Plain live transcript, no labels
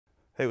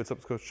Hey, what's up,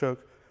 it's Coach Chuck.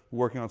 We're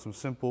working on some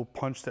simple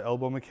punch to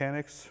elbow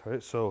mechanics,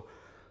 right? So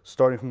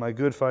starting from my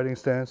good fighting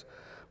stance,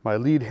 my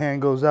lead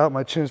hand goes out,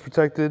 my chin is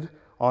protected.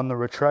 On the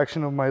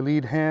retraction of my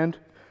lead hand,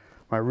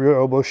 my rear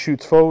elbow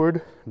shoots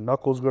forward,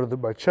 knuckles go to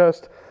my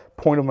chest,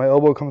 point of my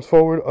elbow comes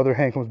forward, other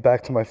hand comes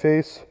back to my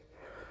face.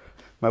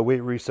 My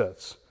weight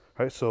resets,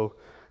 right? So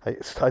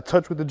I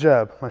touch with the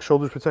jab, my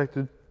shoulder's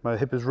protected, my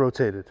hip is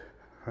rotated,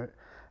 right?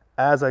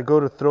 As I go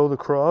to throw the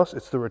cross,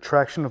 it's the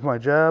retraction of my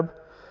jab,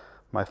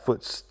 my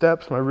foot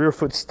steps, my rear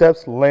foot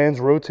steps, lands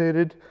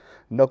rotated,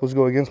 knuckles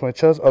go against my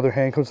chest, other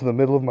hand comes to the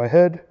middle of my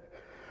head,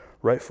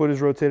 right foot is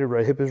rotated,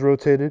 right hip is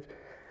rotated,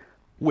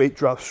 weight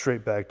drops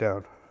straight back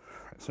down.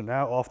 So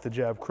now off the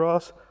jab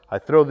cross, I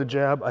throw the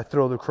jab, I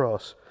throw the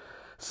cross.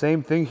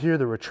 Same thing here,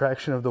 the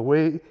retraction of the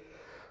weight,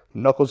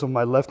 knuckles of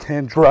my left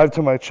hand drive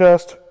to my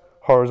chest,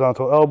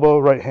 horizontal elbow,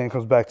 right hand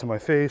comes back to my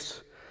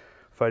face,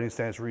 fighting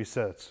stance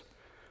resets.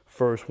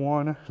 First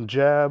one,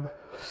 jab,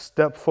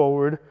 step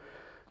forward,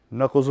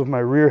 knuckles of my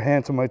rear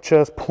hand to my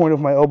chest, point of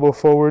my elbow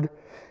forward,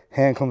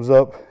 hand comes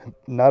up,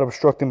 not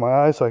obstructing my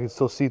eyes so I can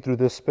still see through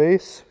this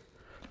space.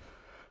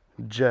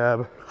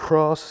 Jab,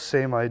 cross,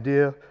 same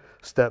idea,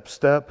 step,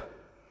 step.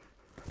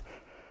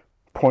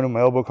 Point of my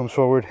elbow comes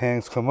forward,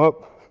 hands come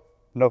up,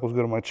 knuckles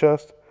go to my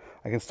chest,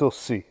 I can still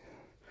see.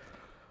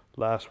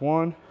 Last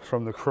one,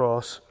 from the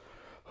cross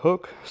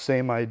hook,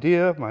 same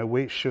idea, my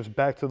weight shifts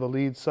back to the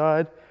lead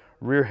side,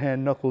 rear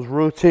hand knuckles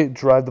rotate,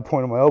 drive the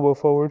point of my elbow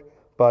forward,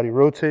 body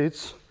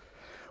rotates,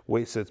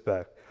 weight sits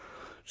back.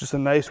 Just a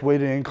nice way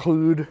to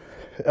include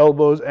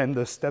elbows and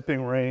the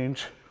stepping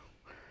range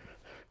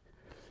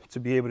to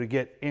be able to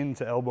get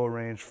into elbow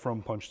range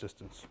from punch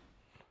distance.